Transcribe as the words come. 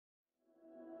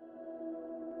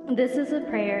This is a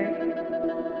prayer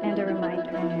and a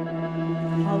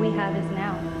reminder. All we have is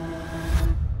now.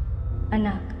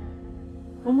 Anak,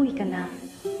 umuwi ka na.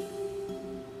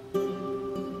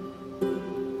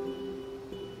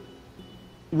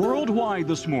 Worldwide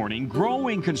this morning,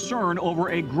 growing concern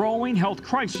over a growing health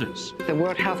crisis. The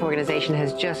World Health Organization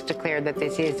has just declared that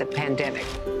this is a pandemic.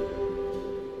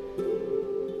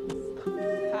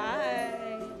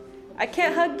 Hi. I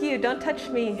can't hug you. Don't touch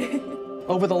me.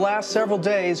 Over the last several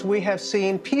days, we have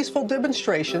seen peaceful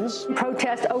demonstrations.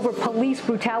 Protests over police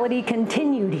brutality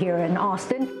continued here in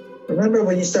Austin. Remember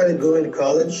when you started going to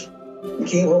college? You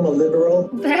came home a liberal?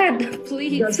 Dad,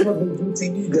 please. That's what we do to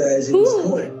you guys in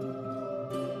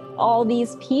school. All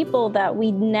these people that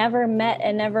we never met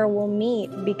and never will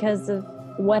meet because of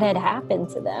what had happened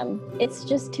to them. It's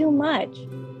just too much.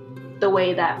 The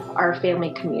way that our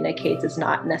family communicates is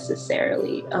not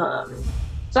necessarily,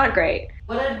 it's not great.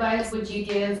 What advice would you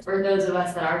give for those of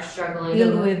us that are struggling?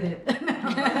 Deal with it.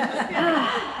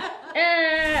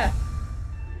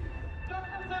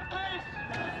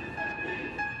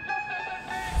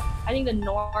 I think the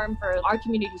norm for our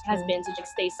community has been to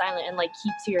just stay silent and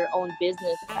keep to your own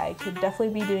business. I could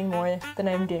definitely be doing more than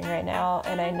I'm doing right now,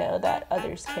 and I know that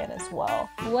others can as well.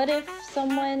 What if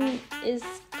someone is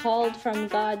called from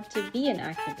God to be an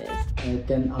activist? I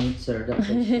can answer that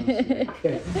question.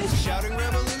 Shouting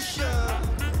revolution,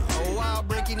 oh wow,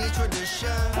 breaking each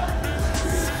tradition.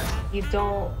 You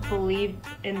don't believe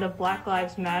in the Black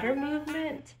Lives Matter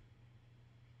movement?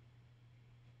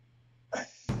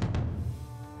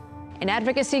 An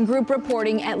advocacy group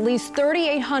reporting at least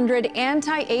 3,800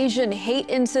 anti-Asian hate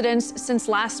incidents since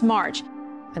last March.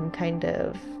 I'm kind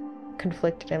of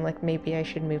conflicted. I'm like, maybe I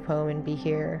should move home and be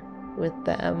here with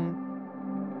them.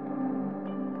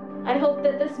 I hope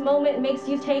that this moment makes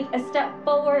you take a step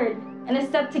forward and a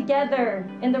step together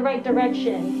in the right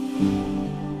direction.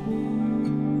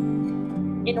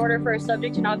 In order for a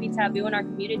subject to not be taboo in our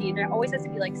community, there always has to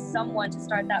be someone to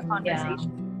start that conversation.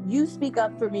 Yeah. You speak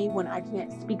up for me when I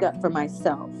can't speak up for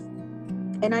myself.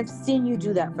 And I've seen you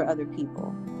do that for other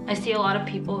people. I see a lot of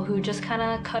people who just kind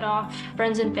of cut off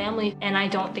friends and family, and I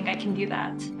don't think I can do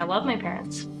that. I love my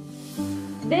parents.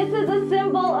 This is a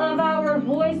symbol of our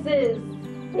voices.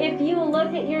 If you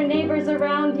look at your neighbors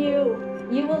around you,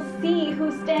 you will see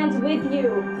who stands with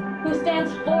you, who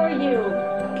stands for you.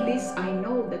 At least I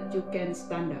know that you can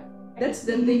stand up. That's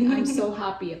the thing I'm so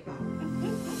happy about.